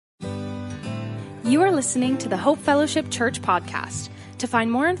You are listening to the Hope Fellowship Church podcast. To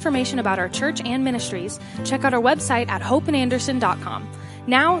find more information about our church and ministries, check out our website at hopeandanderson.com.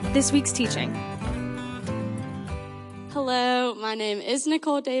 Now, this week's teaching. Hello, my name is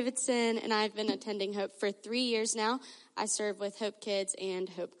Nicole Davidson, and I've been attending Hope for 3 years now. I serve with Hope Kids and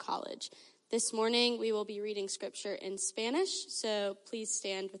Hope College. This morning, we will be reading scripture in Spanish, so please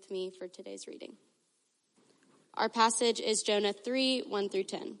stand with me for today's reading. Our passage is Jonah 3, 1 through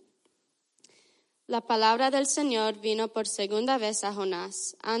 10. La palabra del Señor vino por segunda vez a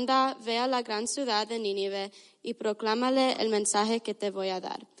Jonás. Anda, ve a la gran ciudad de Nínive y proclámale el mensaje que te voy a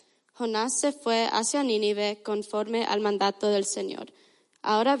dar. Jonás se fue hacia Nínive conforme al mandato del Señor.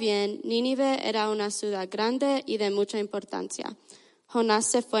 Ahora bien, Nínive era una ciudad grande y de mucha importancia. Jonás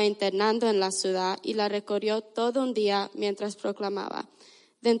se fue internando en la ciudad y la recorrió todo un día mientras proclamaba: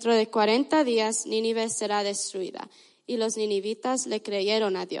 Dentro de 40 días Nínive será destruida. Y los ninivitas le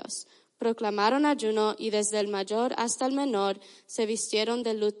creyeron a Dios. Proclamaron ayuno y desde el mayor hasta el menor se vistieron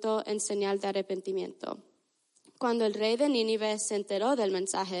de luto en señal de arrepentimiento. Cuando el rey de Nínive se enteró del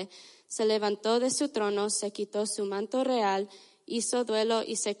mensaje, se levantó de su trono, se quitó su manto real, hizo duelo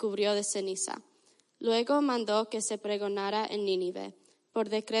y se cubrió de ceniza. Luego mandó que se pregonara en Nínive: por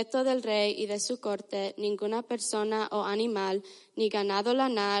decreto del rey y de su corte, ninguna persona o animal, ni ganado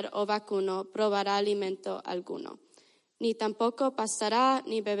lanar o vacuno, probará alimento alguno. Ni tampoco pastará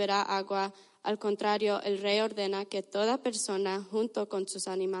ni beberá agua. Al contrario, el rey ordena que toda persona, junto con sus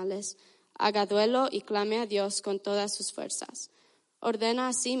animales, haga duelo y clame a Dios con todas sus fuerzas. Ordena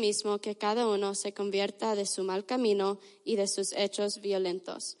asimismo que cada uno se convierta de su mal camino y de sus hechos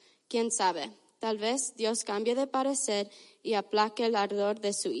violentos. ¿Quién sabe? Tal vez Dios cambie de parecer y aplaque el ardor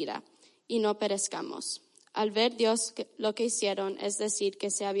de su ira, y no perezcamos. Al ver Dios lo que hicieron, es decir, que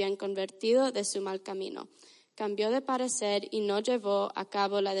se habían convertido de su mal camino, cambió de parecer y no llevó a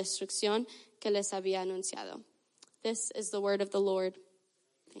cabo la destrucción que les había anunciado. This is the word of the Lord.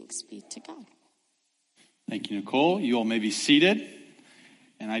 Thanks be to God. Thank you, Nicole. You all may be seated.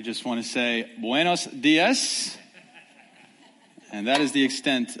 And I just want to say, buenos dias. And that is the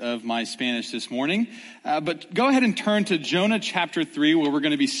extent of my Spanish this morning. But go ahead and turn to Jonah chapter 3, where we're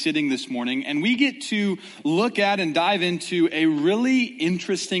going to be sitting this morning. And we get to look at and dive into a really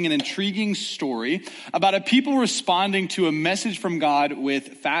interesting and intriguing story about a people responding to a message from God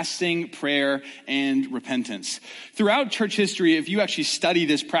with fasting, prayer, and repentance. Throughout church history, if you actually study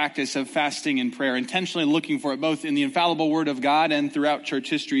this practice of fasting and prayer, intentionally looking for it both in the infallible Word of God and throughout church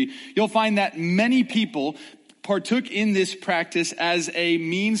history, you'll find that many people partook in this practice as a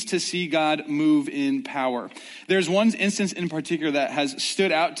means to see God move in power. There's one instance in particular that has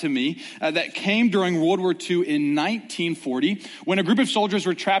stood out to me that came during World War II in 1940 when a group of soldiers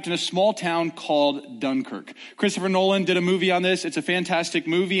were trapped in a small town called Dunkirk. Christopher Nolan did a movie on this. It's a fantastic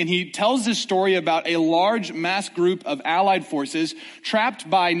movie, and he tells this story about a large mass group of Allied forces trapped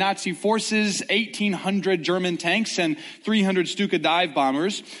by Nazi forces, 1,800 German tanks, and 300 Stuka dive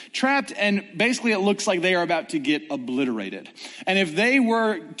bombers, trapped, and basically it looks like they are about to get obliterated. And if they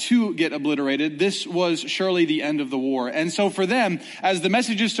were to get obliterated, this was surely the end of the war. And so for them, as the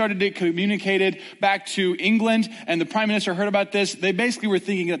messages started to get communicated back to England and the Prime Minister heard about this, they basically were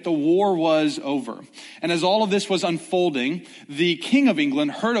thinking that the war was over. And as all of this was unfolding, the King of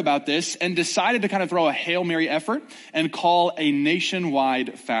England heard about this and decided to kind of throw a Hail Mary effort and call a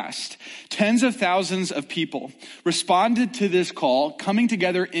nationwide fast. Tens of thousands of people responded to this call, coming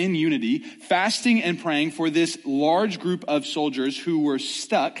together in unity, fasting and praying for this large group of soldiers who were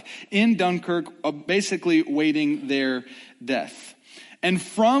stuck in Dunkirk, basically waiting their death. And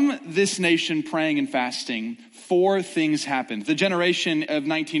from this nation praying and fasting, 4 things happened. The generation of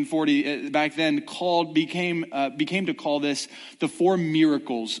 1940 back then became to call this the 4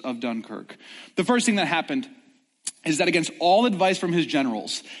 miracles of Dunkirk. The first thing that happened is that against all advice from his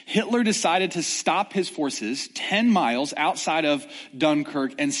generals, Hitler decided to stop his forces 10 miles outside of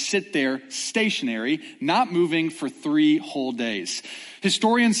Dunkirk and sit there stationary, not moving for 3 whole days.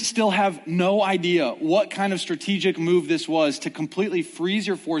 Historians still have no idea what kind of strategic move this was to completely freeze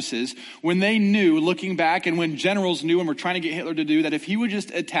your forces when they knew, looking back, and when generals knew and were trying to get Hitler to do that, if he would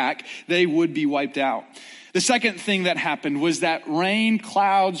just attack, they would be wiped out. The second thing that happened was that rain,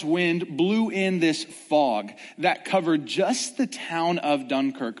 clouds, wind blew in this fog that covered just the town of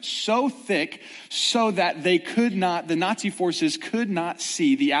Dunkirk so thick so that the Nazi forces could not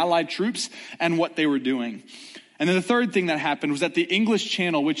see the Allied troops and what they were doing. And then the third thing that happened was that the English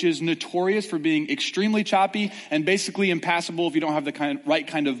Channel, which is notorious for being extremely choppy and basically impassable if you don't have the right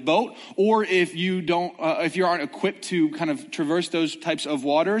kind of boat, or if you aren't equipped to kind of traverse those types of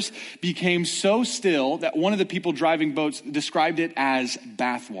waters, became so still that one of the people driving boats described it as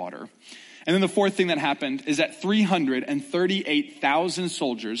bathwater. And then the fourth thing that happened is that 338,000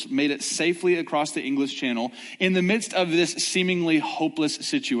 soldiers made it safely across the English Channel in the midst of this seemingly hopeless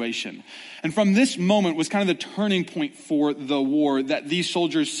situation. And from this moment was kind of the turning point for the war, that these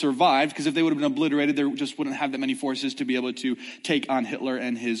soldiers survived, because if they would have been obliterated, there just wouldn't have that many forces to be able to take on Hitler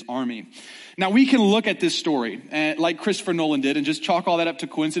and his army. Now, we can look at this story, like Christopher Nolan did, and just chalk all that up to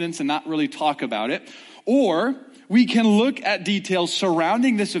coincidence and not really talk about it. Or we can look at details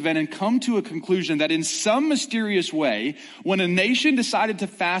surrounding this event and come to a conclusion that in some mysterious way, when a nation decided to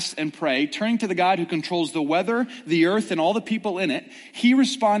fast and pray, turning to the God who controls the weather, the earth, and all the people in it, he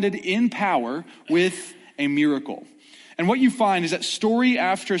responded in power with a miracle. And what you find is that story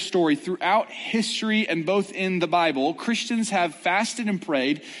after story throughout history and both in the Bible, Christians have fasted and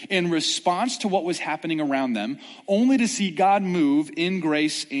prayed in response to what was happening around them, only to see God move in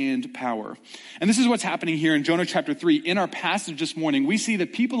grace and power. And this is what's happening here in Jonah chapter 3. In our passage this morning, we see the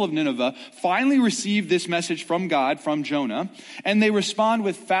people of Nineveh finally receive this message from God, from Jonah, and they respond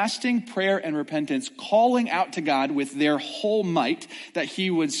with fasting, prayer, and repentance, calling out to God with their whole might that he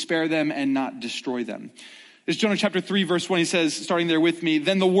would spare them and not destroy them. It's Jonah chapter 3, verse 1. He says, starting there with me,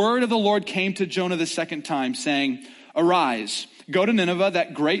 "Then the word of the Lord came to Jonah the second time, saying, 'Arise, go to Nineveh,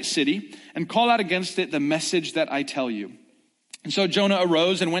 that great city, and call out against it the message that I tell you.' And so Jonah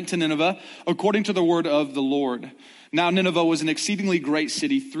arose and went to Nineveh according to the word of the Lord. Now Nineveh was an exceedingly great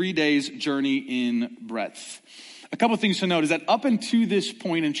city, 3 days' journey in breadth." A couple things to note is that up until this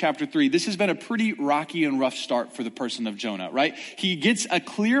point in chapter 3, this has been a pretty rocky and rough start for the person of Jonah, right? He gets a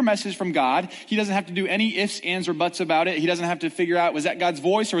clear message from God. He doesn't have to do any ifs, ands, or buts about it. He doesn't have to figure out, was that God's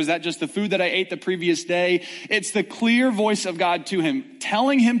voice or was that just the food that I ate the previous day? It's the clear voice of God to him,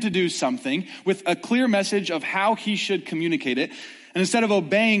 telling him to do something with a clear message of how he should communicate it. And instead of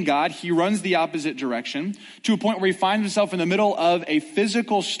obeying God, he runs the opposite direction to a point where he finds himself in the middle of a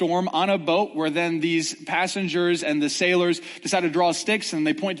physical storm on a boat, where then these passengers and the sailors decide to draw sticks and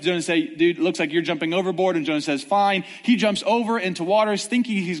they point to Jonah and say, "Dude, it looks like you're jumping overboard." And Jonah says, "Fine." He jumps over into waters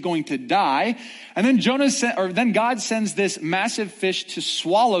thinking he's going to die. And then then God sends this massive fish to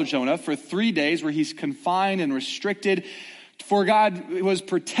swallow Jonah for 3 days, where he's confined and restricted. For God was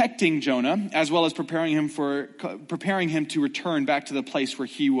protecting Jonah as well as preparing him to return back to the place where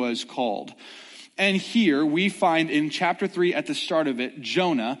he was called. And here we find in chapter 3 at the start of it,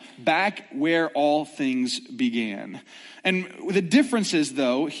 Jonah back where all things began. And the differences,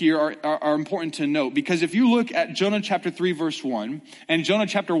 though, here are important to note, because if you look at Jonah chapter 3, verse 1, and Jonah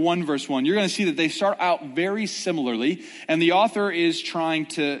chapter 1, verse 1, you're going to see that they start out very similarly. And the author is trying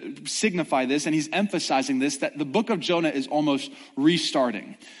to signify this, and he's emphasizing this, that the book of Jonah is almost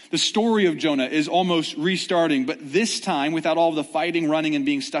restarting. The story of Jonah is almost restarting, but this time without all of the fighting, running, and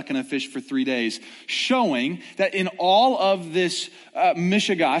being stuck in a fish for 3 days, showing that in all of this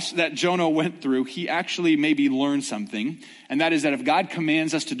mishigas that Jonah went through, he actually maybe learned something, and that is that if God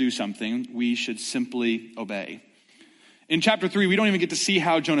commands us to do something, we should simply obey. In chapter 3, we don't even get to see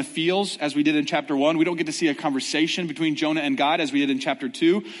how Jonah feels as we did in chapter 1. We don't get to see a conversation between Jonah and God as we did in chapter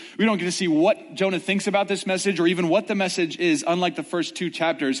 2. We don't get to see what Jonah thinks about this message or even what the message is, unlike the first 2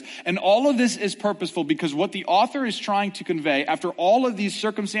 chapters. And all of this is purposeful because what the author is trying to convey after all of these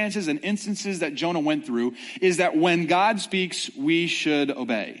circumstances and instances that Jonah went through is that when God speaks, we should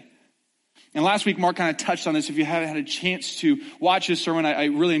obey. And last week, Mark kind of touched on this. If you haven't had a chance to watch his sermon, I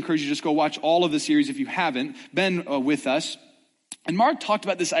really encourage you to just go watch all of the series if you haven't been with us. And Mark talked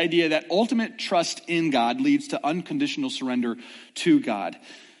about this idea that ultimate trust in God leads to unconditional surrender to God.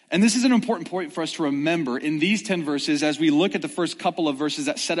 And this is an important point for us to remember in these 10 verses as we look at the first couple of verses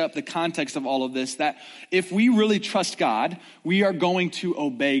that set up the context of all of this, that if we really trust God, we are going to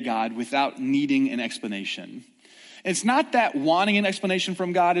obey God without needing an explanation. It's not that wanting an explanation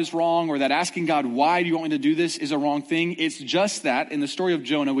from God is wrong or that asking God, why do you want me to do this, is a wrong thing. It's just that in the story of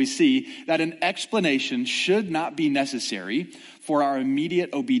Jonah, we see that an explanation should not be necessary for our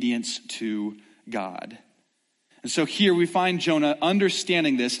immediate obedience to God. And so here we find Jonah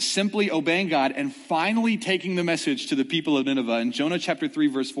understanding this, simply obeying God, and finally taking the message to the people of Nineveh. In Jonah chapter 3,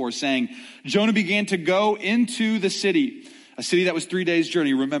 verse 4, saying, Jonah began to go into the city, a city that was 3 days'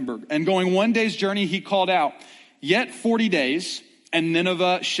 journey, remember. And going 1 day's journey, he called out, "Yet 40 days, and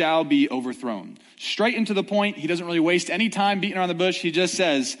Nineveh shall be overthrown." Straight into the point. He doesn't really waste any time beating around the bush. He just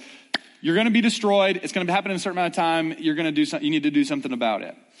says, you're going to be destroyed. It's going to happen in a certain amount of time. You need to do something about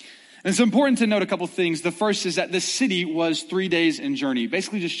it. And it's important to note a couple things. The first is that this city was 3 days in journey,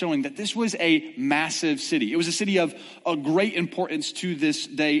 basically just showing that this was a massive city. It was a city of a great importance to this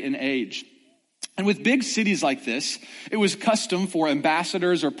day and age. And with big cities like this, it was custom for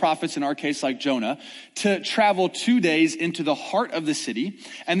ambassadors or prophets, in our case like Jonah, to travel 2 days into the heart of the city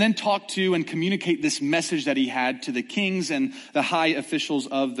and then talk to and communicate this message that he had to the kings and the high officials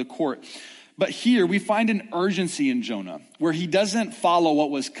of the court. But here we find an urgency in Jonah where he doesn't follow what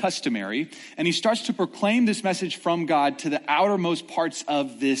was customary, and he starts to proclaim this message from God to the outermost parts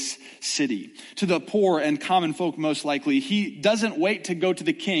of this city, to the poor and common folk most likely. He doesn't wait to go to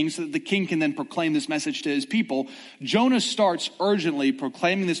the king so that the king can then proclaim this message to his people. Jonah starts urgently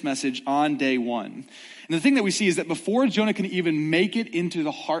proclaiming this message on day one. And the thing that we see is that before Jonah can even make it into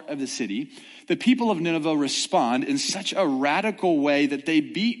the heart of the city, the people of Nineveh respond in such a radical way that they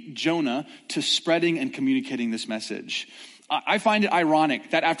beat Jonah to spreading and communicating this message. I find it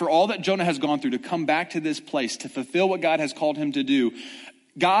ironic that after all that Jonah has gone through to come back to this place, to fulfill what God has called him to do,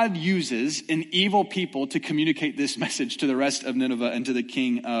 God uses an evil people to communicate this message to the rest of Nineveh and to the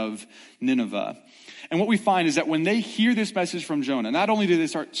king of Nineveh. And what we find is that when they hear this message from Jonah, not only do they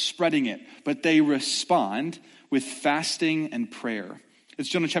start spreading it, but they respond with fasting and prayer. It's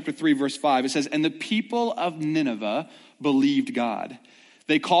Jonah chapter 3, verse 5. It says, "And the people of Nineveh believed God.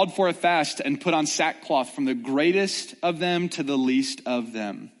 They called for a fast and put on sackcloth from the greatest of them to the least of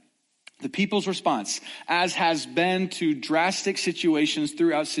them." The people's response, as has been to drastic situations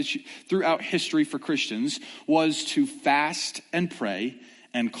throughout history for Christians, was to fast and pray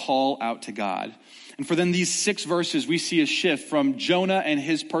and call out to God. And for then these 6 verses, we see a shift from Jonah and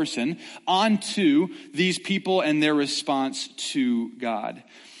his person onto these people and their response to God.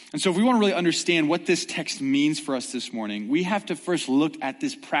 And so if we want to really understand what this text means for us this morning, we have to first look at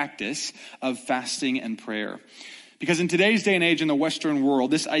this practice of fasting and prayer. Because in today's day and age in the Western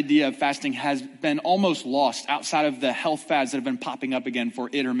world, this idea of fasting has been almost lost outside of the health fads that have been popping up again for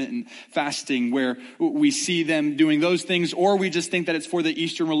intermittent fasting, where we see them doing those things, or we just think that it's for the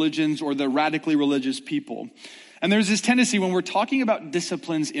Eastern religions or the radically religious people. And there's this tendency when we're talking about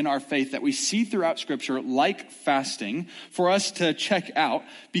disciplines in our faith that we see throughout Scripture, like fasting, for us to check out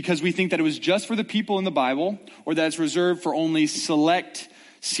because we think that it was just for the people in the Bible, or that it's reserved for only select,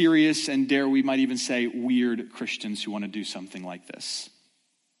 serious, and dare we might even say weird Christians who want to do something like this.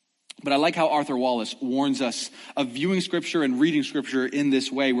 But I like how Arthur Wallace warns us of viewing Scripture and reading Scripture in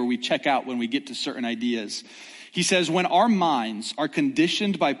this way, where we check out when we get to certain ideas. He says, when our minds are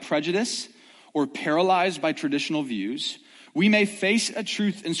conditioned by prejudice or paralyzed by traditional views, we may face a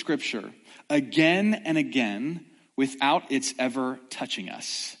truth in Scripture again and again without its ever touching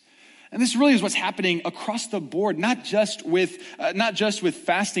us. And this really is what's happening across the board, not just with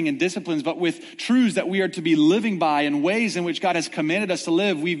fasting and disciplines, but with truths that we are to be living by and ways in which God has commanded us to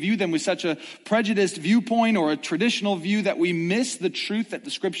live. We view them with such a prejudiced viewpoint or a traditional view that we miss the truth that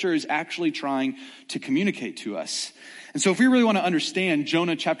the Scripture is actually trying to communicate to us. And so if we really want to understand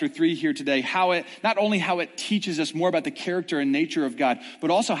Jonah chapter 3 here today, not only how it teaches us more about the character and nature of God, but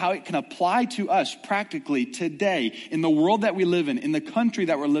also how it can apply to us practically today in the world that we live in the country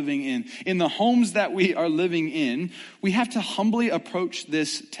that we're living in the homes that we are living in, we have to humbly approach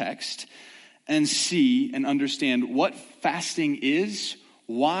this text and see and understand what fasting is,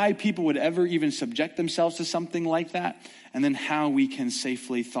 why people would ever even subject themselves to something like that, and then how we can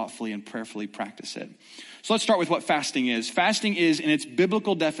safely, thoughtfully, and prayerfully practice it. So let's start with what fasting is. Fasting is, in its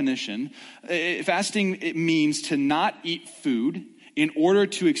biblical definition, it means to not eat food in order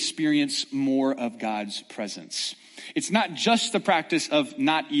to experience more of God's presence. It's not just the practice of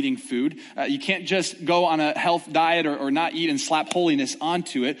not eating food. You can't just go on a health diet or not eat and slap holiness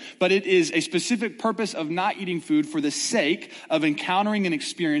onto it, but it is a specific purpose of not eating food for the sake of encountering and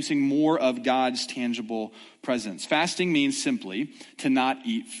experiencing more of God's tangible presence. Fasting means simply to not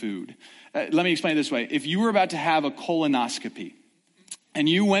eat food. Let me explain it this way. If you were about to have a colonoscopy and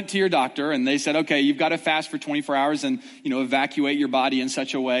you went to your doctor and they said, okay, you've got to fast for 24 hours and, evacuate your body in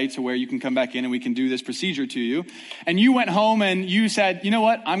such a way to where you can come back in and we can do this procedure to you. And you went home and you said, you know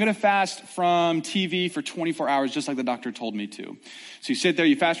what? I'm going to fast from TV for 24 hours just like the doctor told me to. So you sit there,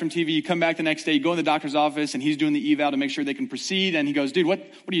 you fast from TV, you come back the next day, you go in the doctor's office and he's doing the eval to make sure they can proceed. And he goes, dude, what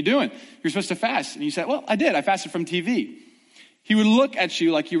are you doing? You're supposed to fast. And you said, well, I did. I fasted from TV. He would look at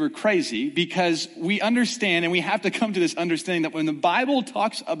you like you were crazy because we understand and we have to come to this understanding that when the Bible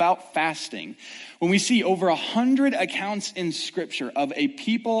talks about fasting, when we see over 100 accounts in Scripture of a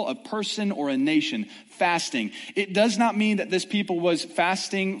people, a person, or a nation fasting, it does not mean that this people was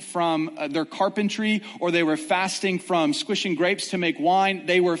fasting from their carpentry or they were fasting from squishing grapes to make wine.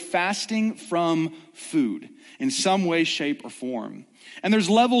 They were fasting from food in some way, shape, or form. And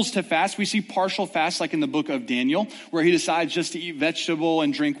there's levels to fast. We see partial fast like in the book of Daniel, where he decides just to eat vegetable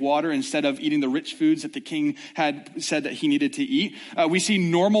and drink water instead of eating the rich foods that the king had said that he needed to eat. We see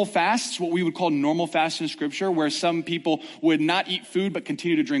normal fasts, what we would call normal fasts in Scripture, where some people would not eat food but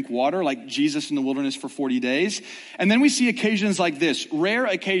continue to drink water, like Jesus in the wilderness for 40 days. And then we see occasions like this, rare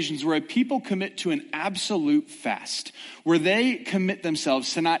occasions where people commit to an absolute fast, where they commit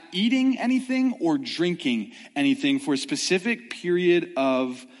themselves to not eating anything or drinking anything for a specific period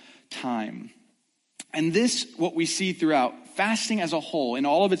of time. And this, what we see throughout, fasting as a whole, in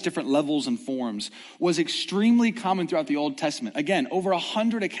all of its different levels and forms, was extremely common throughout the Old Testament. Again, over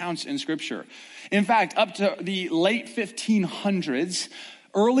 100 accounts in Scripture. In fact, up to the late 1500s,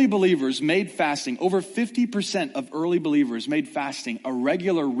 early believers made fasting, over 50% of early believers made fasting a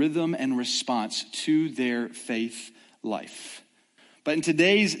regular rhythm and response to their faith life. But in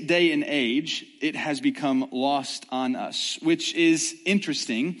today's day and age, it has become lost on us, which is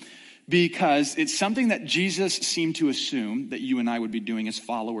interesting because it's something that Jesus seemed to assume that you and I would be doing as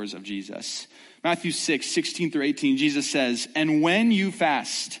followers of Jesus. Matthew 6:16-18, Jesus says, "And when you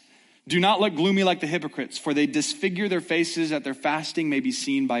fast, do not look gloomy like the hypocrites, for they disfigure their faces that their fasting may be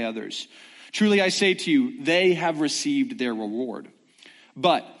seen by others. Truly I say to you, they have received their reward.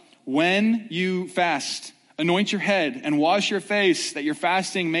 But when you fast, anoint your head and wash your face, that your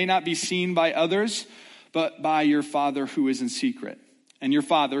fasting may not be seen by others, but by your Father who is in secret. And your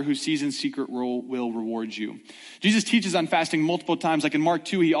Father who sees in secret will reward you." Jesus teaches on fasting multiple times. Like in Mark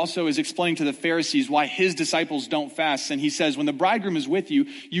 2, he also is explaining to the Pharisees why his disciples don't fast. And he says, when the bridegroom is with you,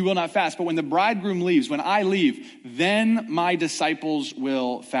 you will not fast. But when the bridegroom leaves, when I leave, then my disciples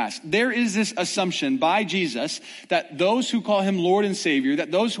will fast. There is this assumption by Jesus that those who call him Lord and Savior,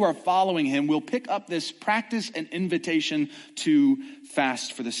 that those who are following him will pick up this practice and invitation to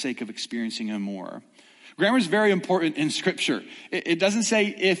fast for the sake of experiencing him more. Grammar is very important in Scripture. It doesn't say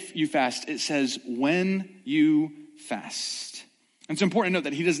if you fast, it says when you fast. And it's important to note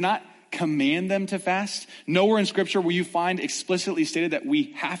that he does not command them to fast. Nowhere in Scripture will you find explicitly stated that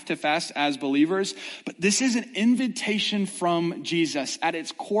we have to fast as believers. But this is an invitation from Jesus at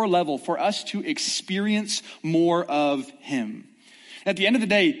its core level for us to experience more of him. At the end of the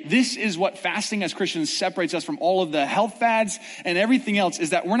day, this is what fasting as Christians separates us from all of the health fads and everything else,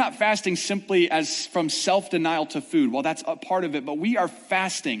 is that we're not fasting simply as from self-denial to food. Well, that's a part of it, but we are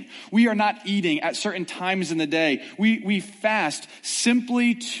fasting. We are not eating at certain times in the day. We fast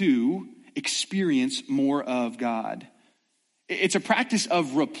simply to experience more of God. It's a practice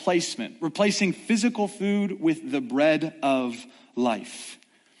of replacement, replacing physical food with the bread of life.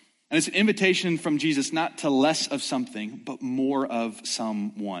 And it's an invitation from Jesus not to less of something, but more of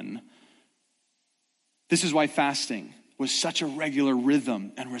someone. This is why fasting was such a regular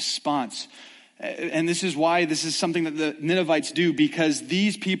rhythm and response. And this is why this is something that the Ninevites do, because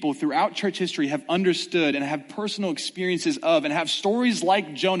these people throughout church history have understood and have personal experiences of and have stories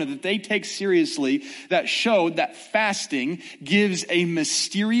like Jonah that they take seriously that showed that fasting gives a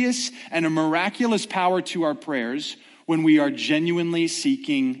mysterious and a miraculous power to our prayers when we are genuinely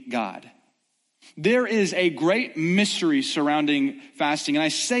seeking God. There is a great mystery surrounding fasting. And I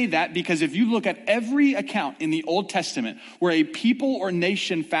say that because if you look at every account in the Old Testament where a people or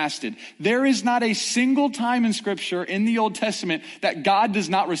nation fasted, there is not a single time in Scripture in the Old Testament that God does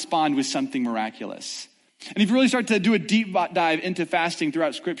not respond with something miraculous. And if you really start to do a deep dive into fasting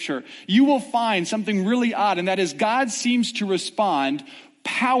throughout Scripture, you will find something really odd, and that is God seems to respond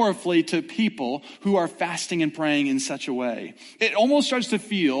powerfully to people who are fasting and praying in such a way. It almost starts to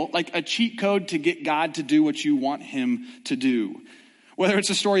feel like a cheat code to get God to do what you want him to do. Whether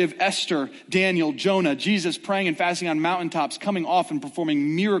it's a story of Esther, Daniel, Jonah, Jesus praying and fasting on mountaintops, coming off and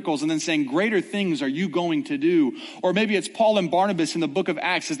performing miracles and then saying, greater things are you going to do? Or maybe it's Paul and Barnabas in the book of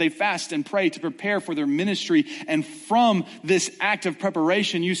Acts as they fast and pray to prepare for their ministry. And from this act of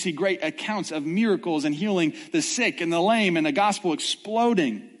preparation, you see great accounts of miracles and healing the sick and the lame and the gospel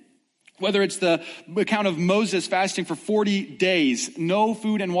exploding. Whether it's the account of Moses fasting for 40 days, no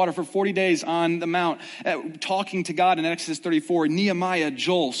food and water for 40 days on the mount, talking to God in Exodus 34, Nehemiah,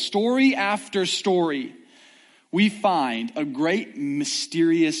 Joel, story after story, we find a great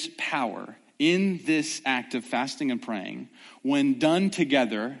mysterious power in this act of fasting and praying when done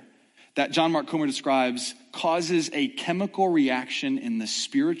together that John Mark Comer describes causes a chemical reaction in the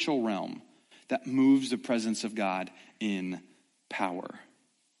spiritual realm that moves the presence of God in power.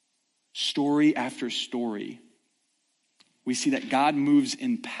 Story after story, we see that God moves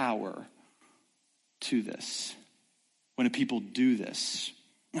in power to this when a people do this.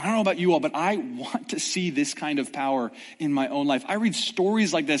 I don't know about you all, but I want to see this kind of power in my own life. I read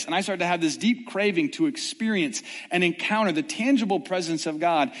stories like this, and I start to have this deep craving to experience and encounter the tangible presence of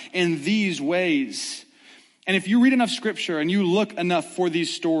God in these ways. And if you read enough scripture and you look enough for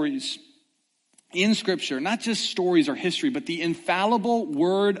these stories in scripture, not just stories or history, but the infallible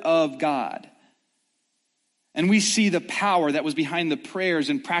word of God, and we see the power that was behind the prayers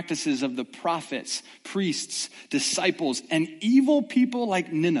and practices of the prophets, priests, disciples, and evil people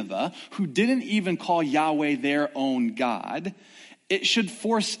like Nineveh, who didn't even call Yahweh their own God, it should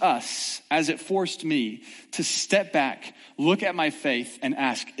force us, as it forced me, to step back, look at my faith, and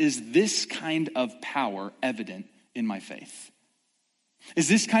ask, is this kind of power evident in my faith? Is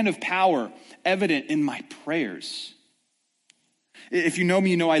this kind of power evident in my prayers? If you know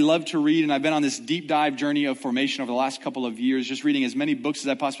me, you know I love to read, and I've been on this deep dive journey of formation over the last couple of years, just reading as many books as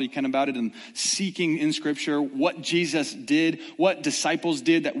I possibly can about it and seeking in Scripture what Jesus did, what disciples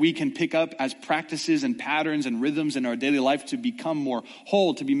did that we can pick up as practices and patterns and rhythms in our daily life to become more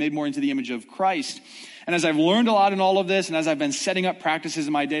whole, to be made more into the image of Christ. And as I've learned a lot in all of this, and as I've been setting up practices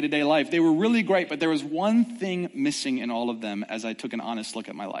in my day-to-day life, they were really great, but there was one thing missing in all of them as I took an honest look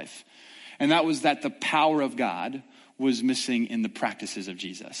at my life. And that was that the power of God was missing in the practices of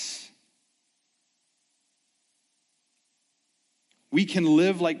Jesus. We can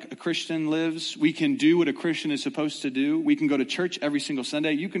live like a Christian lives. We can do what a Christian is supposed to do. We can go to church every single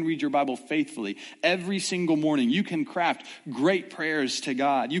Sunday. You can read your Bible faithfully every single morning. You can craft great prayers to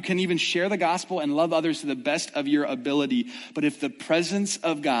God. You can even share the gospel and love others to the best of your ability. But if the presence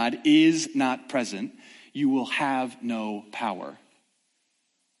of God is not present, you will have no power.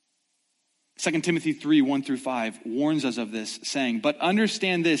 2 Timothy 3, 1-5 warns us of this, saying, "But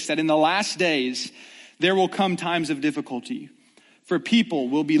understand this, that in the last days there will come times of difficulty. For people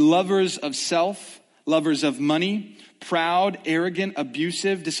will be lovers of self, lovers of money, proud, arrogant,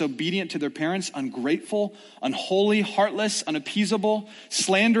 abusive, disobedient to their parents, ungrateful, unholy, heartless, unappeasable,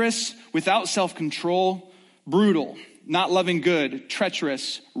 slanderous, without self-control, brutal, not loving good,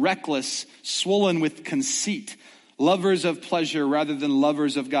 treacherous, reckless, swollen with conceit, lovers of pleasure rather than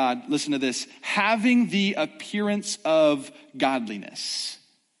lovers of God." Listen to this. "Having the appearance of godliness,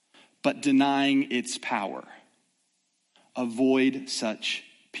 but denying its power. Avoid such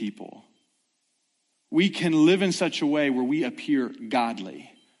people." We can live in such a way where we appear godly,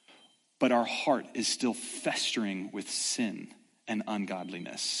 but our heart is still festering with sin and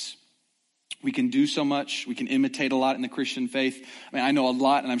ungodliness. We can do so much. We can imitate a lot in the Christian faith. I mean, I know a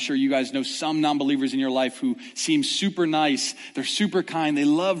lot, and I'm sure you guys know some non-believers in your life who seem super nice. They're super kind. They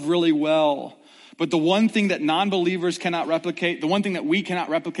love really well. But the one thing that non-believers cannot replicate, the one thing that we cannot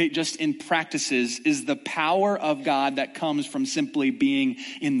replicate just in practices, is the power of God that comes from simply being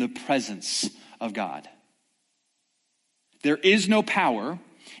in the presence of God. There is no power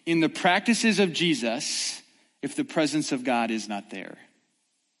in the practices of Jesus if the presence of God is not there.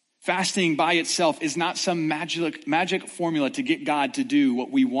 Fasting by itself is not some magic formula to get God to do what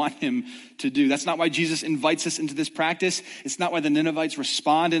we want him to do. That's not why Jesus invites us into this practice. It's not why the Ninevites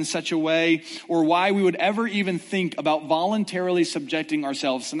respond in such a way, or why we would ever even think about voluntarily subjecting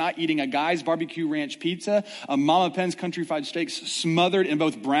ourselves to not eating a Guy's barbecue ranch pizza, a Mama Penn's country fried steaks smothered in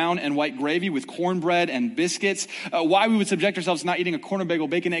both brown and white gravy with cornbread and biscuits, why we would subject ourselves to not eating a corner bagel,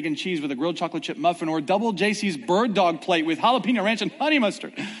 bacon, egg, and cheese with a grilled chocolate chip muffin, or a double JC's bird dog plate with jalapeno ranch and honey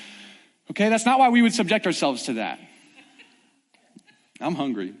mustard. Okay, that's not why we would subject ourselves to that. I'm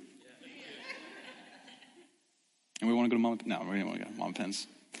hungry. And we want to go to Mama Penn's. No, we don't want to go to Mama Penn's.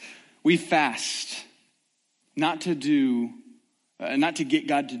 We fast not to get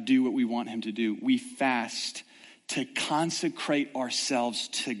God to do what we want him to do. We fast to consecrate ourselves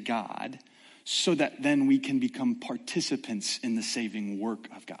to God so that then we can become participants in the saving work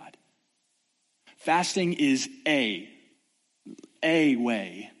of God. Fasting is a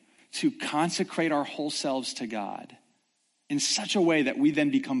way to consecrate our whole selves to God in such a way that we then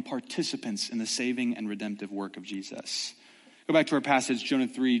become participants in the saving and redemptive work of Jesus. Go back to our passage, Jonah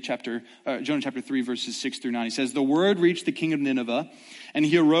chapter 3, verses 6-9. He says, "The word reached the king of Nineveh, and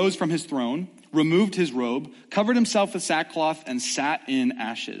he arose from his throne, removed his robe, covered himself with sackcloth, and sat in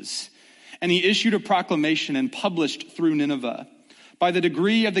ashes. And he issued a proclamation and published through Nineveh, by the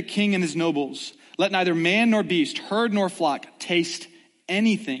decree of the king and his nobles, let neither man nor beast, herd nor flock taste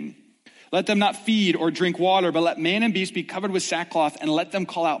anything. Let them not feed or drink water, but let man and beast be covered with sackcloth, and let them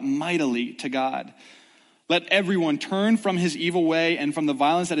call out mightily to God. Let everyone turn from his evil way and from the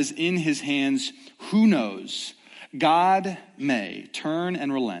violence that is in his hands. Who knows? God may turn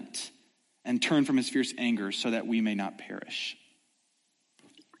and relent and turn from his fierce anger so that we may not perish."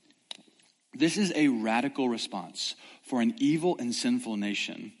 This is a radical response for an evil and sinful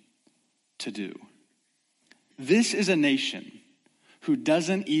nation to do. This is a nation who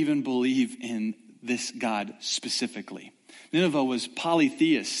doesn't even believe in this God specifically. Nineveh was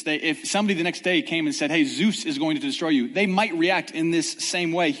polytheist. If somebody the next day came and said, hey, Zeus is going to destroy you, they might react in this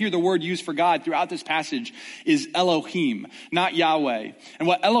same way. Here, the word used for God throughout this passage is Elohim, not Yahweh. And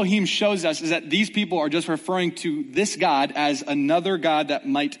what Elohim shows us is that these people are just referring to this God as another God that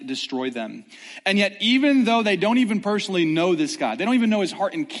might destroy them. And yet, even though they don't even personally know this God, they don't even know his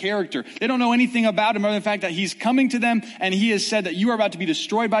heart and character, they don't know anything about him other than the fact that he's coming to them and he has said that you are about to be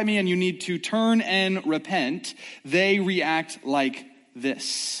destroyed by me and you need to turn and repent, they react like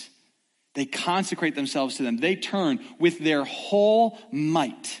this. They consecrate themselves to them. They turn with their whole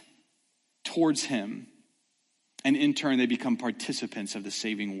might towards him. And in turn, they become participants of the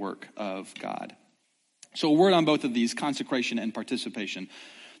saving work of God. So a word on both of these, consecration and participation.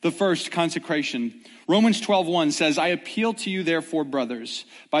 The first, consecration. Romans 12:1 says, I appeal to you, therefore, brothers,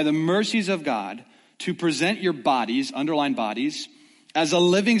 by the mercies of God, to present your bodies, underline bodies, as a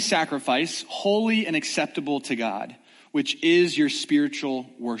living sacrifice, holy and acceptable to God, which is your spiritual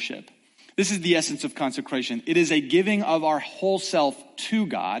worship. This is the essence of consecration. It is a giving of our whole self to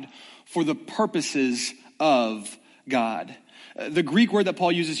God for the purposes of God. The Greek word that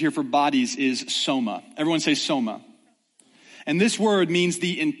Paul uses here for bodies is soma. Everyone say soma. And this word means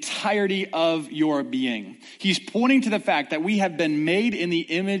the entirety of your being. He's pointing to the fact that we have been made in the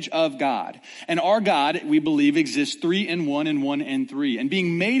image of God. And our God, we believe, exists 3 in 1 and 1 in 3. And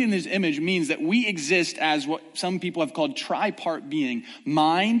being made in his image means that we exist as what some people have called tripart being,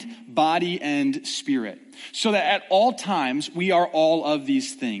 mind, body, and spirit. So that at all times, we are all of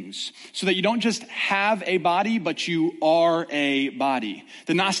these things. So that you don't just have a body, but you are a body.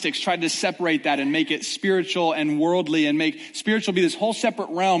 The Gnostics tried to separate that and make it spiritual and worldly and make spiritual be this whole separate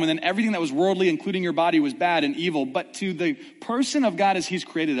realm. And then everything that was worldly, including your body, was bad and evil. But to the person of God as he's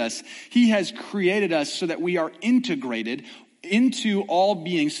created us, he has created us so that we are integrated into all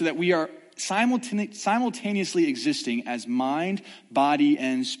beings, so that we are simultaneously existing as mind, body,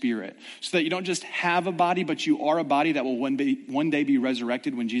 and spirit. So that you don't just have a body, but you are a body that will one day be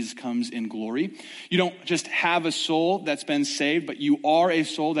resurrected when Jesus comes in glory. You don't just have a soul that's been saved, but you are a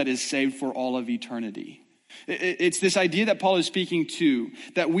soul that is saved for all of eternity. It's this idea that Paul is speaking to,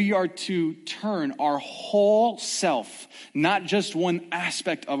 that we are to turn our whole self, not just one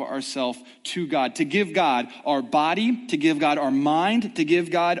aspect of ourself, to God. To give God our body, to give God our mind, to give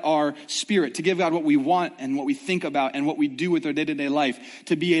God our spirit, to give God what we want and what we think about and what we do with our day-to-day life.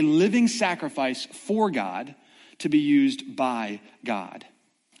 To be a living sacrifice for God, to be used by God.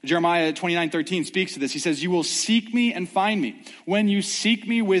 Jeremiah 29:13 speaks to this. He says, you will seek me and find me when you seek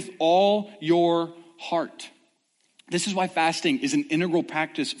me with all your heart. This is why fasting is an integral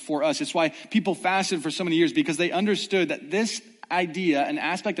practice for us. It's why people fasted for so many years, because they understood that this idea, an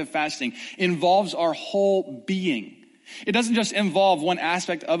aspect of fasting, involves our whole being. It doesn't just involve one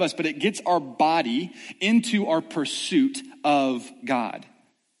aspect of us, but it gets our body into our pursuit of God.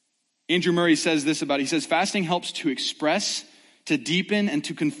 Andrew Murray says this about it. He says, fasting helps to express, to deepen, and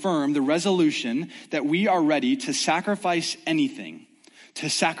to confirm the resolution that we are ready to sacrifice anything, to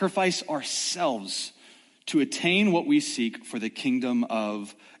sacrifice ourselves to attain what we seek for the kingdom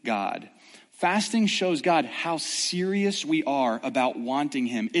of God. Fasting shows God how serious we are about wanting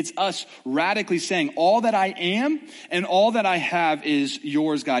him. It's us radically saying, all that I am and all that I have is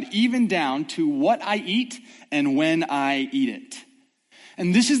yours, God, even down to what I eat and when I eat it.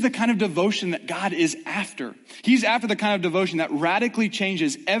 And this is the kind of devotion that God is after. He's after the kind of devotion that radically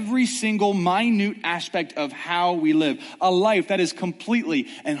changes every single minute aspect of how we live. A life that is completely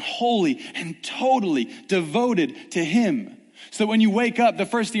and wholly and totally devoted to him. So that when you wake up, the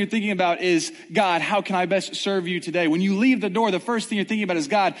first thing you're thinking about is, God, how can I best serve you today? When you leave the door, the first thing you're thinking about is,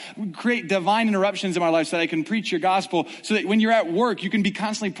 God, create divine interruptions in my life so that I can preach your gospel. So that when you're at work, you can be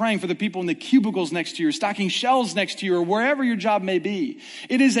constantly praying for the people in the cubicles next to you, or stocking shelves next to you, or wherever your job may be.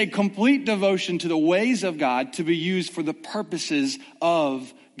 It is a complete devotion to the ways of God to be used for the purposes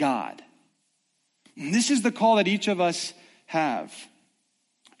of God. And this is the call that each of us have.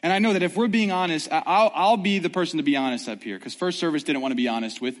 And I know that if we're being honest, I'll be the person to be honest up here, because First Service didn't want to be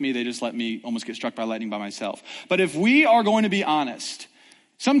honest with me. They just let me almost get struck by lightning by myself. But if we are going to be honest,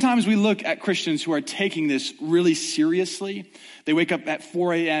 sometimes we look at Christians who are taking this really seriously. They wake up at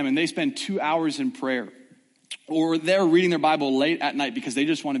 4 a.m. and they spend 2 hours in prayer. Or they're reading their Bible late at night because they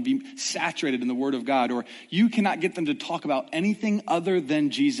just want to be saturated in the Word of God. Or you cannot get them to talk about anything other than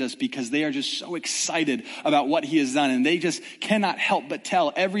Jesus because they are just so excited about what he has done. And they just cannot help but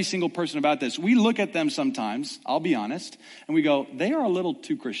tell every single person about this. We look at them sometimes, I'll be honest, and we go, they are a little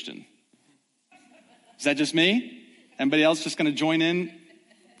too Christian. Is that just me? Anybody else just going to join in?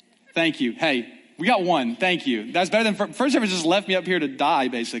 Thank you. Hey, we got one. Thank you. That's better than first service just left me up here to die,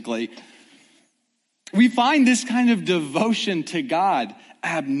 basically. We find this kind of devotion to God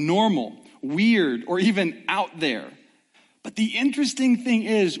abnormal, weird, or even out there. But the interesting thing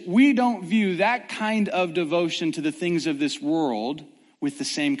is we don't view that kind of devotion to the things of this world with the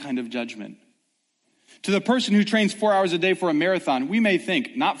same kind of judgment. To the person who trains 4 hours a day for a marathon, we may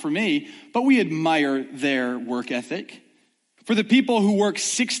think, not for me, but we admire their work ethic. For the people who work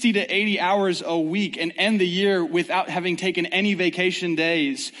 60 to 80 hours a week and end the year without having taken any vacation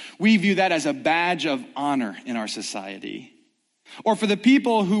days, we view that as a badge of honor in our society. Or for the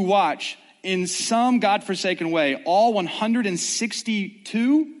people who watch, in some godforsaken way, all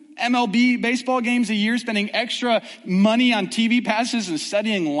 162 MLB baseball games a year, spending extra money on TV passes and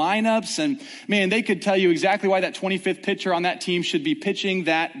studying lineups. And man, they could tell you exactly why that 25th pitcher on that team should be pitching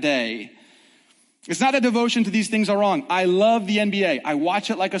that day. It's not that devotion to these things are wrong. I love the NBA. I watch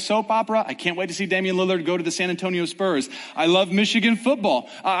it like a soap opera. I can't wait to see Damian Lillard go to the San Antonio Spurs. I love Michigan football.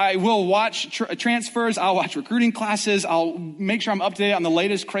 I will watch transfers. I'll watch recruiting classes. I'll make sure I'm up to date on the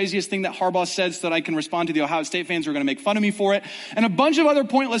latest, craziest thing that Harbaugh said so that I can respond to the Ohio State fans who are going to make fun of me for it. And a bunch of other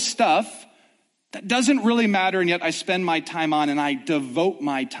pointless stuff that doesn't really matter, and yet I spend my time on and I devote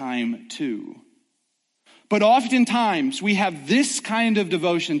my time to. But oftentimes we have this kind of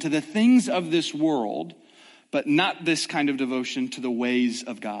devotion to the things of this world, but not this kind of devotion to the ways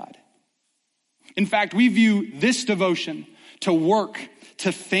of God. In fact, we view this devotion to work,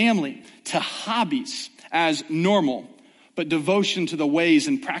 to family, to hobbies as normal, but devotion to the ways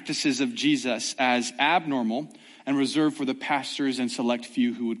and practices of Jesus as abnormal and reserved for the pastors and select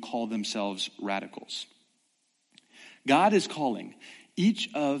few who would call themselves radicals. God is calling each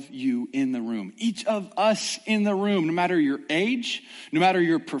of you in the room, each of us in the room, no matter your age, no matter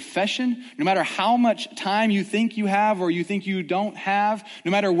your profession, no matter how much time you think you have or you think you don't have,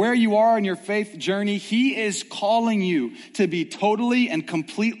 no matter where you are in your faith journey, he is calling you to be totally and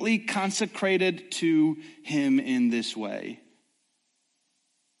completely consecrated to him in this way.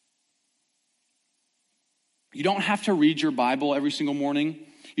 You don't have to read your Bible every single morning.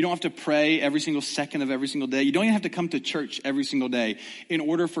 You don't have to pray every single second of every single day. You don't even have to come to church every single day in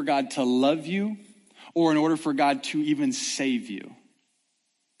order for God to love you or in order for God to even save you.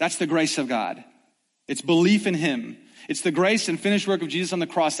 That's the grace of God. It's belief in him. It's the grace and finished work of Jesus on the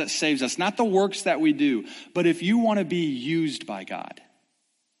cross that saves us, not the works that we do. But if you want to be used by God,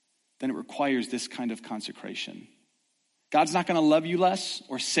 then it requires this kind of consecration. God's not going to love you less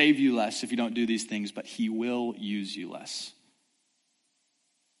or save you less if you don't do these things, but he will use you less.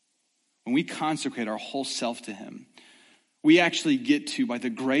 When we consecrate our whole self to him, we actually get to, by the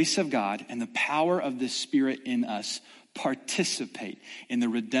grace of God and the power of the Spirit in us, participate in the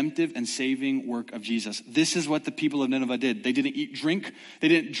redemptive and saving work of Jesus. This is what the people of Nineveh did. They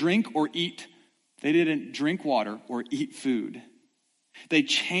didn't drink water or eat food. They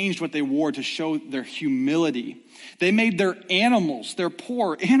changed what they wore to show their humility. They made their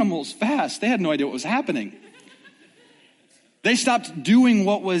poor animals, fast. They had no idea what was happening. They stopped doing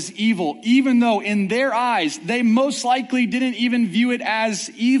what was evil, even though in their eyes, they most likely didn't even view it as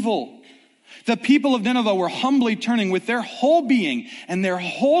evil. The people of Nineveh were humbly turning with their whole being and their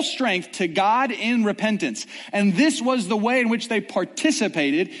whole strength to God in repentance. And this was the way in which they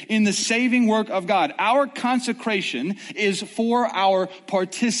participated in the saving work of God. Our consecration is for our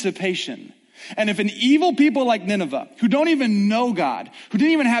participation. And if an evil people like Nineveh, who don't even know God, who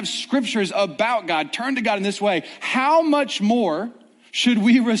didn't even have scriptures about God, turn to God in this way, how much more should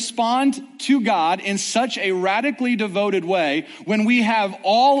we respond to God in such a radically devoted way when we have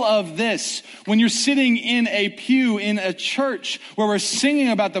all of this? When you're sitting in a pew in a church where we're singing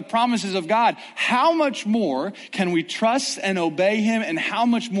about the promises of God, how much more can we trust and obey him, and how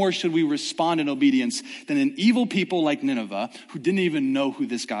much more should we respond in obedience than an evil people like Nineveh who didn't even know who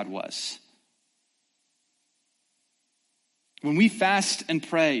this God was? When we fast and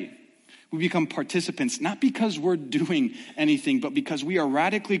pray, we become participants, not because we're doing anything, but because we are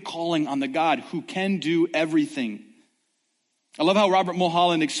radically calling on the God who can do everything. I love how Robert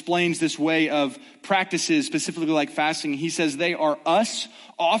Mulholland explains this way of practices, specifically like fasting. He says they are us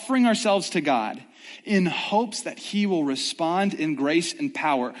offering ourselves to God in hopes that he will respond in grace and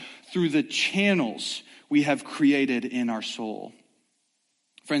power through the channels we have created in our soul.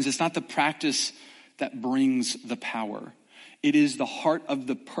 Friends, it's not the practice that brings the power. It is the heart of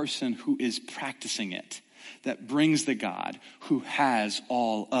the person who is practicing it that brings the God who has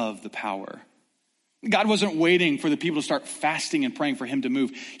all of the power. God wasn't waiting for the people to start fasting and praying for him to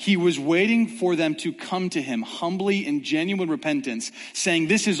move. He was waiting for them to come to him humbly in genuine repentance, saying,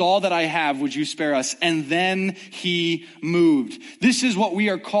 this is all that I have, would you spare us? And then he moved. This is what we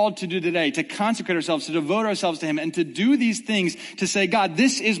are called to do today, to consecrate ourselves, to devote ourselves to him, and to do these things, to say, God,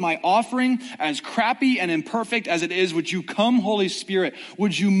 this is my offering, as crappy and imperfect as it is. Would you come, Holy Spirit?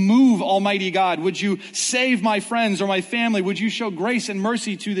 Would you move, Almighty God? Would you save my friends or my family? Would you show grace and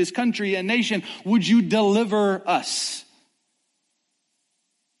mercy to this country and nation? Would you deliver us?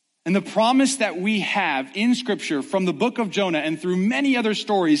 And the promise that we have in Scripture from the book of Jonah and through many other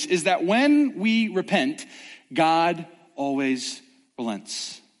stories is that when we repent, God always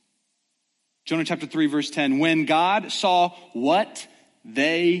relents. Jonah chapter 3, verse 10, when God saw what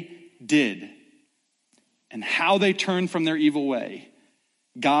they did and how they turned from their evil way,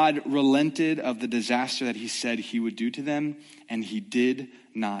 God relented of the disaster that he said he would do to them, and he did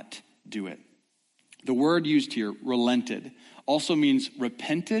not do it. The word used here, relented, also means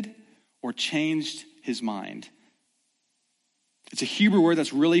repented or changed his mind. It's a Hebrew word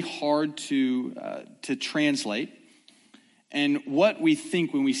that's really hard to translate. And what we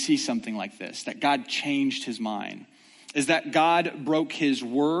think when we see something like this, that God changed his mind, is that God broke his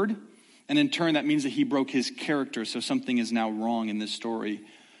word, and in turn that means that he broke his character, so something is now wrong in this story.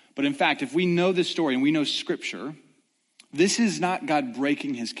 But in fact, if we know this story and we know Scripture, this is not God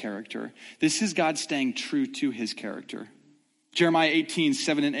breaking his character. This is God staying true to his character. Jeremiah 18,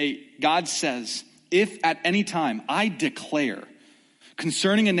 7 and 8, God says, if at any time I declare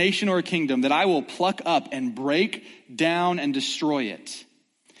concerning a nation or a kingdom that I will pluck up and break down and destroy it,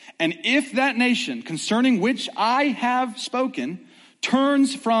 and if that nation concerning which I have spoken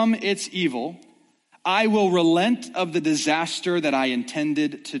turns from its evil, I will relent of the disaster that I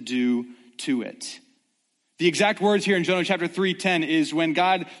intended to do to it. The exact words here in Jonah chapter 3:10 is when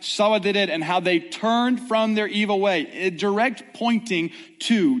God saw what they did and how they turned from their evil way. A direct pointing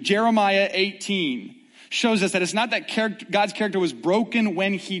to Jeremiah 18 shows us that it's not that God's character was broken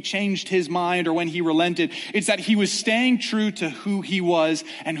when he changed his mind or when he relented. It's that he was staying true to who he was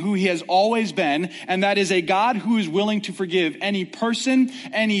and who he has always been. And that is a God who is willing to forgive any person,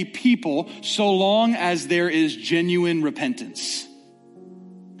 any people, so long as there is genuine repentance.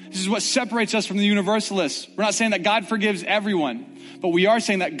 This is what separates us from the universalists. We're not saying that God forgives everyone, but we are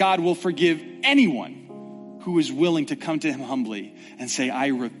saying that God will forgive anyone who is willing to come to him humbly and say, I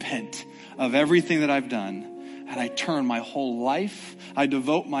repent of everything that I've done, and I turn my whole life, I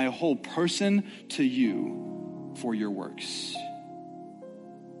devote my whole person to you for your works.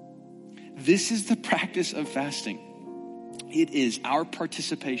 This is the practice of fasting. It is our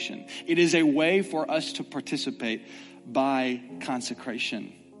participation. It is a way for us to participate by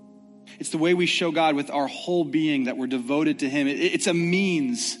consecration. It's the way we show God with our whole being that we're devoted to him. It's a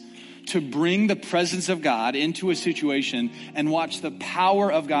means to bring the presence of God into a situation and watch the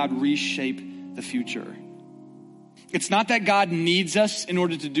power of God reshape the future. It's not that God needs us in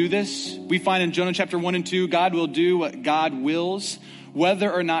order to do this. We find in Jonah chapter 1 and 2, God will do what God wills,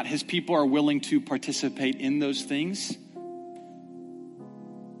 whether or not his people are willing to participate in those things.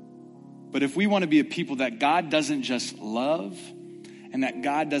 But if we want to be a people that God doesn't just love and that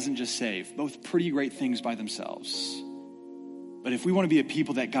God doesn't just save, both pretty great things by themselves, but if we want to be a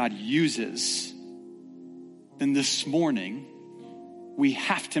people that God uses, then this morning we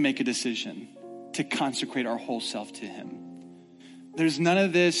have to make a decision to consecrate our whole self to him. There's none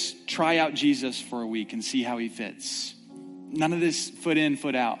of this try out Jesus for a week and see how he fits. None of this foot in,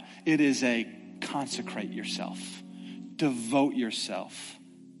 foot out. It is a consecrate yourself, devote yourself,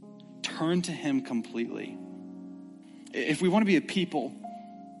 turn to him completely. If we want to be a people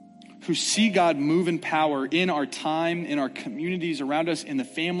who see God move in power in our time, in our communities around us, in the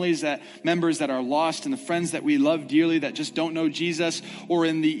families members that are lost, and the friends that we love dearly that just don't know Jesus, or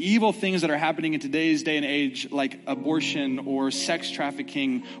in the evil things that are happening in today's day and age, like abortion or sex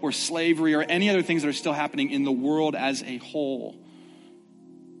trafficking or slavery or any other things that are still happening in the world as a whole.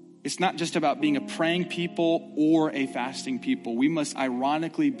 It's not just about being a praying people or a fasting people. We must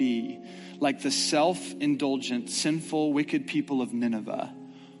ironically be like the self-indulgent, sinful, wicked people of Nineveh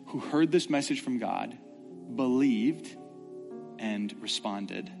who heard this message from God, believed, and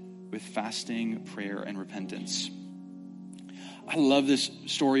responded with fasting, prayer, and repentance. I love this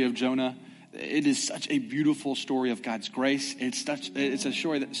story of Jonah. It is such a beautiful story of God's grace. It's a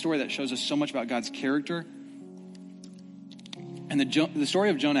story that shows us so much about God's character. And the story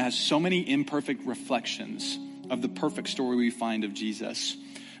of Jonah has so many imperfect reflections of the perfect story we find of Jesus.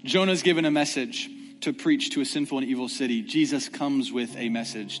 Jonah's given a message to preach to a sinful and evil city. Jesus comes with a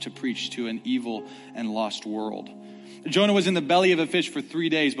message to preach to an evil and lost world. Jonah was in the belly of a fish for 3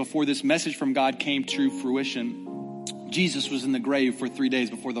 days before this message from God came to fruition. Jesus was in the grave for 3 days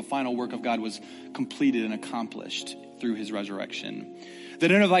before the final work of God was completed and accomplished through his resurrection. The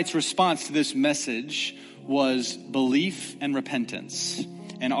Ninevites' response to this message was belief and repentance.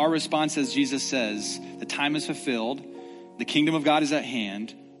 And our response, as Jesus says, the time is fulfilled, the kingdom of God is at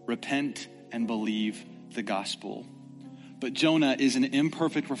hand, repent and believe the gospel. But Jonah is an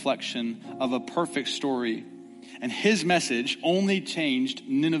imperfect reflection of a perfect story. And his message only changed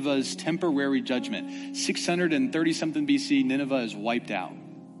Nineveh's temporary judgment. 630-something BC, Nineveh is wiped out.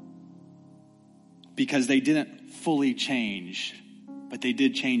 Because they didn't fully change, but they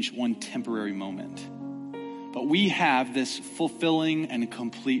did change one temporary moment. But we have this fulfilling and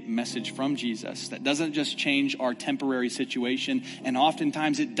complete message from Jesus that doesn't just change our temporary situation, and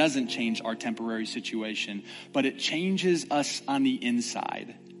oftentimes it doesn't change our temporary situation, but it changes us on the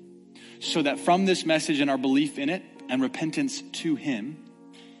inside. So that from this message and our belief in it and repentance to him,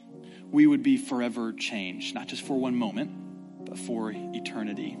 we would be forever changed, not just for one moment, but for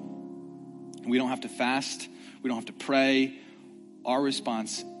eternity. We don't have to fast. We don't have to pray. Our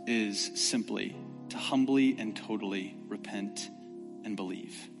response is simply to humbly and totally repent and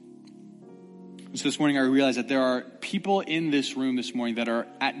believe. So this morning I realized that there are people in this room this morning that are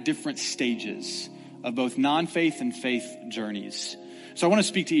at different stages of both non-faith and faith journeys. So I want to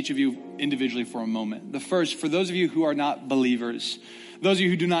speak to each of you individually for a moment. The first, for those of you who are not believers, those of you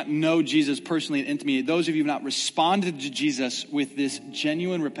who do not know Jesus personally and intimately, those of you who have not responded to Jesus with this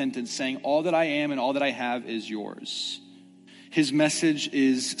genuine repentance, saying, all that I am and all that I have is yours. His message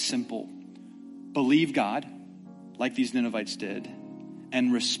is simple. Believe God, like these Ninevites did,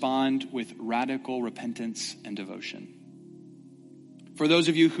 and respond with radical repentance and devotion. For those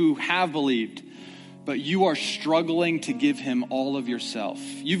of you who have believed, but you are struggling to give him all of yourself.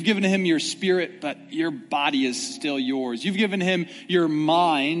 You've given him your spirit, but your body is still yours. You've given him your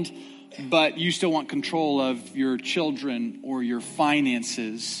mind, but you still want control of your children or your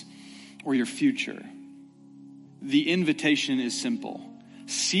finances or your future. The invitation is simple.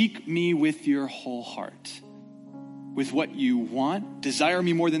 Seek me with your whole heart, with what you want. Desire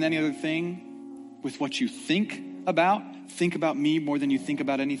me more than any other thing, with what you think about. Think about me more than you think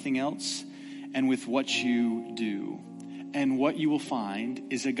about anything else. And with what you do. And what you will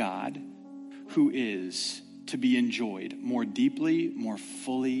find is a God who is to be enjoyed more deeply, more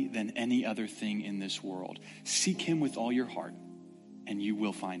fully than any other thing in this world. Seek him with all your heart, and you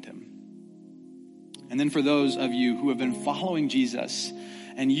will find him. And then for those of you who have been following Jesus,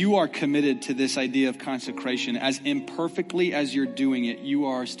 and you are committed to this idea of consecration, as imperfectly as you're doing it, you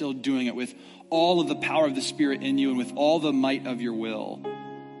are still doing it with all of the power of the Spirit in you and with all the might of your will.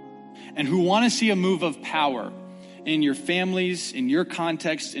 And who want to see a move of power in your families, in your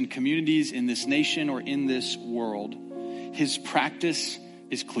context, in communities, in this nation, or in this world, his practice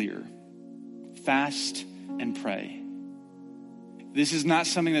is clear. Fast and pray. This is not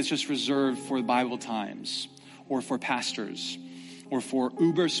something that's just reserved for Bible times or for pastors or for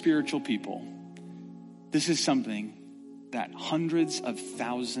uber spiritual people. This is something that hundreds of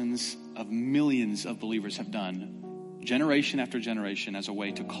thousands of millions of believers have done generation after generation as a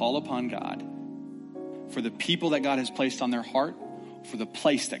way to call upon God for the people that God has placed on their heart, for the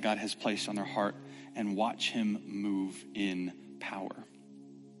place that God has placed on their heart, and watch him move in power.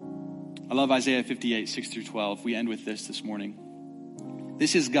 I love Isaiah 58, 6-12. We end with this morning.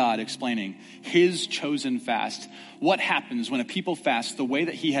 This is God explaining his chosen fast. What happens when a people fast the way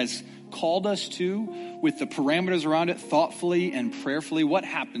that he has called us to, with the parameters around it, thoughtfully and prayerfully? What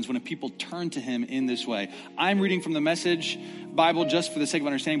happens when a people turn to him in this way? I'm reading from the Message Bible just for the sake of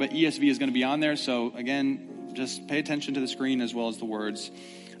understanding, but ESV is going to be on there. So again, just pay attention to the screen as well as the words.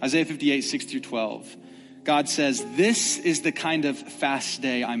 Isaiah 58, 6-12. God says, this is the kind of fast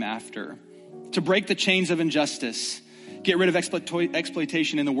day I'm after. To break the chains of injustice, get rid of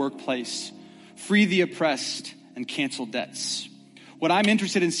exploitation in the workplace, free the oppressed, and cancel debts. What I'm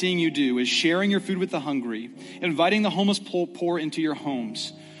interested in seeing you do is sharing your food with the hungry, inviting the homeless poor into your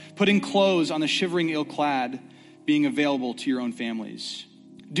homes, putting clothes on the shivering ill-clad, being available to your own families.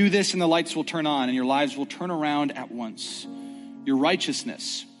 Do this and the lights will turn on and your lives will turn around at once. Your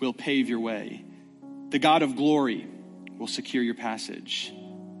righteousness will pave your way. The God of glory will secure your passage.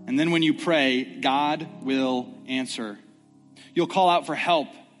 And then when you pray, God will answer. You'll call out for help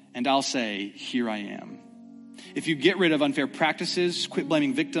and I'll say, here I am. If you get rid of unfair practices, quit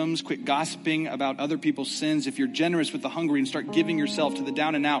blaming victims, quit gossiping about other people's sins, if you're generous with the hungry and start giving yourself to the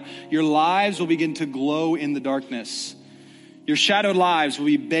down and out, your lives will begin to glow in the darkness. Your shadowed lives will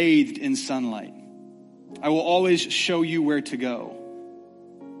be bathed in sunlight. I will always show you where to go.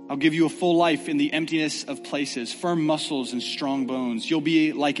 I'll give you a full life in the emptiness of places, firm muscles and strong bones. You'll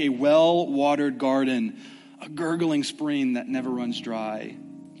be like a well-watered garden, a gurgling spring that never runs dry.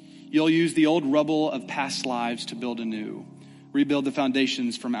 You'll use the old rubble of past lives to build anew, rebuild the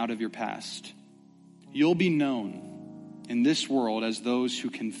foundations from out of your past. You'll be known in this world as those who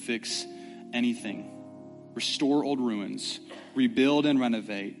can fix anything, restore old ruins, rebuild and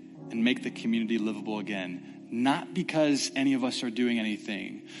renovate, and make the community livable again. Not because any of us are doing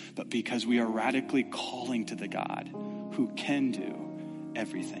anything, but because we are radically calling to the God who can do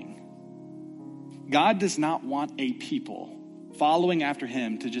everything. God does not want a people following after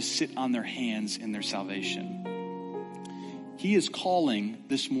him to just sit on their hands in their salvation. He is calling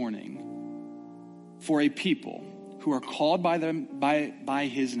this morning for a people who are called by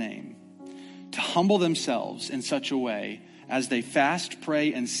his name to humble themselves in such a way as they fast,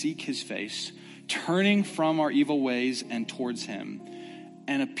 pray, and seek his face, turning from our evil ways and towards him,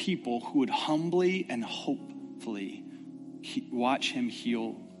 and a people who would humbly and hopefully watch him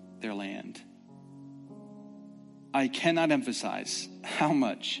heal their land. I cannot emphasize how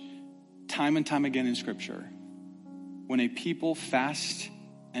much, time and time again in Scripture, when a people fast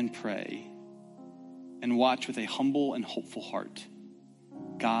and pray and watch with a humble and hopeful heart,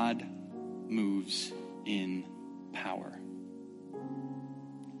 God moves in power.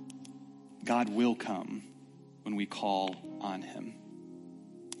 God will come when we call on him.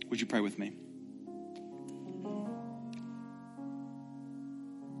 Would you pray with me?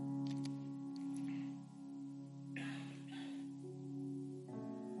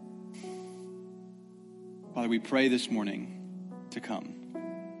 Father, we pray this morning to come,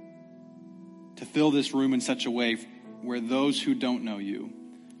 to fill this room in such a way where those who don't know you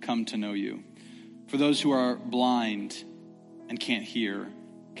come to know you. For those who are blind and can't hear,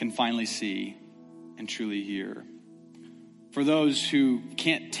 can finally see and truly hear. For those who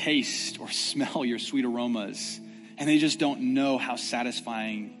can't taste or smell your sweet aromas, and they just don't know how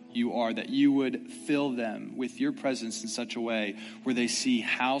satisfying you are, that you would fill them with your presence in such a way where they see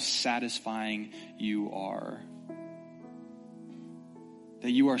how satisfying you are.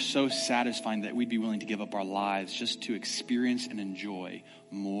 That you are so satisfying that we'd be willing to give up our lives just to experience and enjoy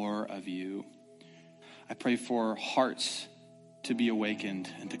more of you. I pray for hearts to be awakened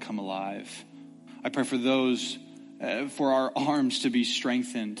and to come alive. I pray for those, for our arms to be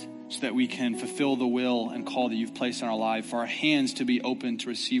strengthened so that we can fulfill the will and call that you've placed on our life, for our hands to be open to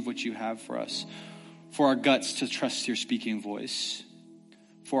receive what you have for us, for our guts to trust your speaking voice,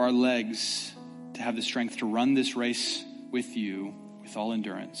 for our legs to have the strength to run this race with you with all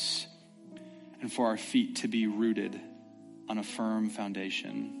endurance, and for our feet to be rooted on a firm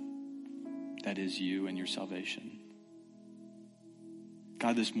foundation that is you and your salvation.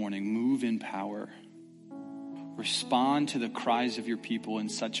 God, this morning, move in power. Respond to the cries of your people in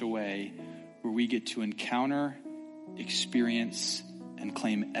such a way where we get to encounter, experience, and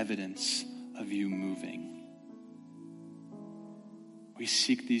claim evidence of you moving. We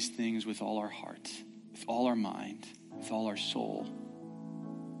seek these things with all our heart, with all our mind, with all our soul,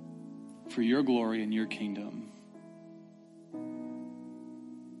 for your glory and your kingdom.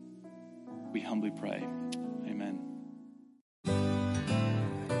 We humbly pray. Amen.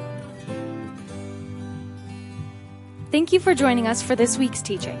 Thank you for joining us for this week's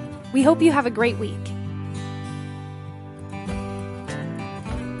teaching. We hope you have a great week.